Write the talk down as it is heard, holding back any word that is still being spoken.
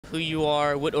who you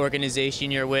are, what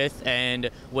organization you're with, and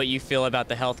what you feel about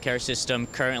the healthcare system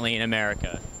currently in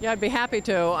America? Yeah, I'd be happy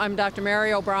to. I'm Dr.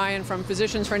 Mary O'Brien from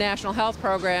Physicians for National Health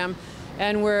Program,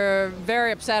 and we're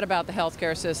very upset about the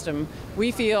healthcare system.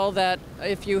 We feel that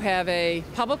if you have a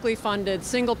publicly funded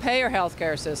single-payer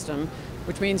healthcare system,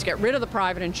 which means get rid of the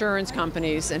private insurance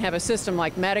companies and have a system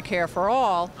like Medicare for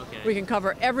all, we can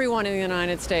cover everyone in the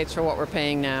United States for what we're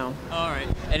paying now. All right.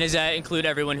 And does that include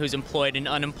everyone who's employed and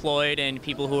unemployed and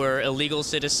people who are illegal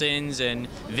citizens and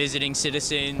visiting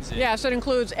citizens? Yes, it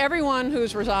includes everyone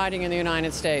who's residing in the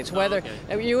United States. Whether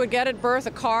you would get at birth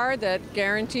a card that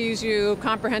guarantees you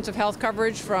comprehensive health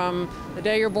coverage from the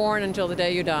day you're born until the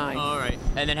day you die. All right.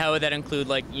 And then how would that include,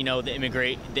 like, you know, the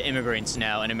immigrants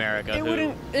now in America?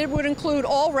 It would include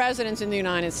all residents in the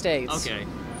United States. Okay.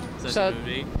 So that's a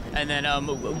movie. And then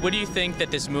what do you think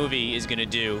that this movie is going to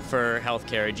do for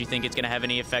healthcare? Do you think it's going to have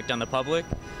any effect on the public?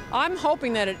 I'm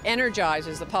hoping that it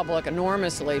energizes the public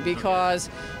enormously because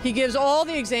he gives all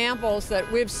the examples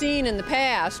that we've seen in the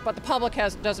past, but the public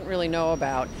doesn't really know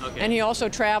about. And he also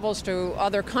travels to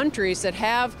other countries that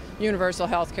have universal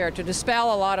health care to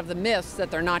dispel a lot of the myths that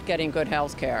they're not getting good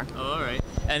health care. Oh, all right.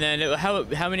 And then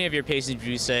how many of your patients would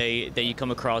you say that you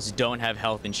come across don't have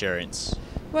health insurance?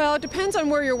 Well, it depends on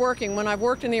where you're working. When I've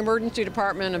worked in the emergency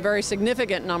department, a very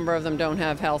significant number of them don't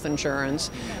have health insurance.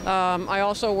 I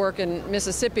also work in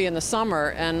Mississippi in the summer,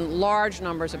 and large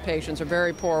numbers of patients are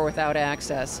very poor without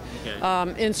access.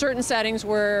 In certain settings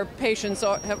where patients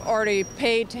have already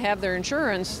paid to have their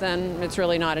insurance, then it's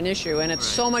really not an issue, and it's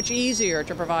so much easier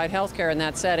to provide health care in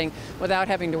that setting without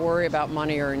having to worry about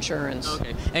money or insurance.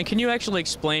 Okay. And can you actually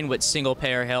explain what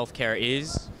single-payer health care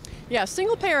is? Yeah,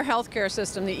 single-payer healthcare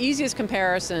system, the easiest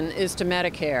comparison is to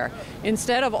Medicare.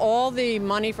 Instead of all the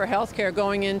money for healthcare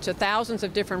going into thousands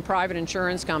of different private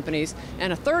insurance companies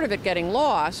and a third of it getting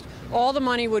lost, all the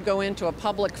money would go into a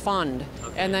public fund.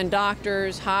 And then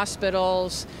doctors,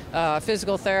 hospitals,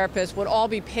 physical therapists would all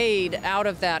be paid out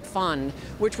of that fund,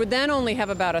 which would then only have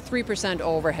about a 3%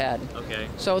 overhead.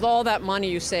 So with all that money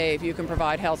you save, you can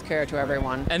provide health care to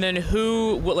everyone. And then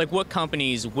what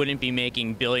companies wouldn't be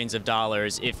making billions of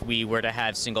dollars if we were to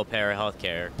have single-payer health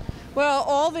care? Well,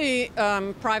 all the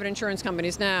private insurance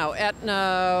companies now,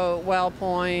 Aetna,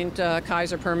 WellPoint,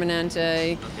 Kaiser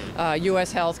Permanente,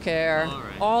 U.S. Healthcare,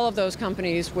 all of those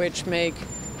companies which make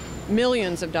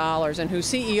millions of dollars and whose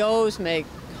CEOs make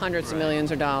hundreds of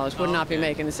millions of dollars would not be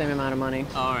making the same amount of money.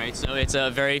 All right, so it's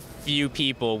very few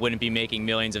people wouldn't be making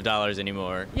millions of dollars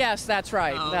anymore. Yes, that's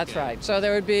right. That's right. So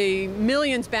there would be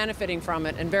millions benefiting from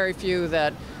it and very few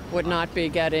that would not be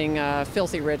getting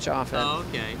filthy rich off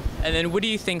it. And then what do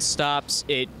you think stops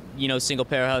it, you know,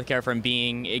 single-payer healthcare from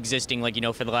existing, like, you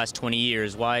know, for the last 20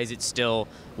 years? Why is it still,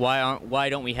 why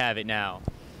don't we have it now?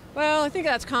 Well, I think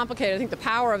that's complicated. I think the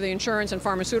power of the insurance and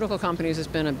pharmaceutical companies has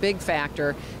been a big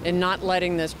factor in not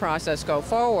letting this process go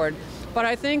forward. But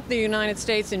I think the United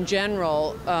States in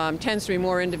general tends to be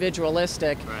more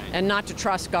individualistic and not to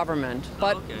trust government.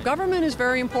 But government is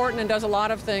very important and does a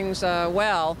lot of things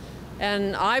well.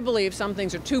 And I believe some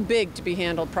things are too big to be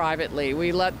handled privately.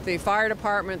 We let the fire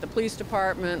department, the police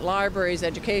department, libraries,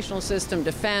 educational system,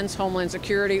 defense, homeland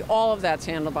security, all of that's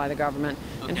handled by the government.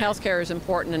 And healthcare is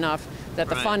important enough that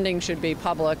the funding should be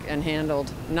public and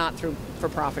handled not through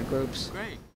for-profit groups.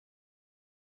 Great.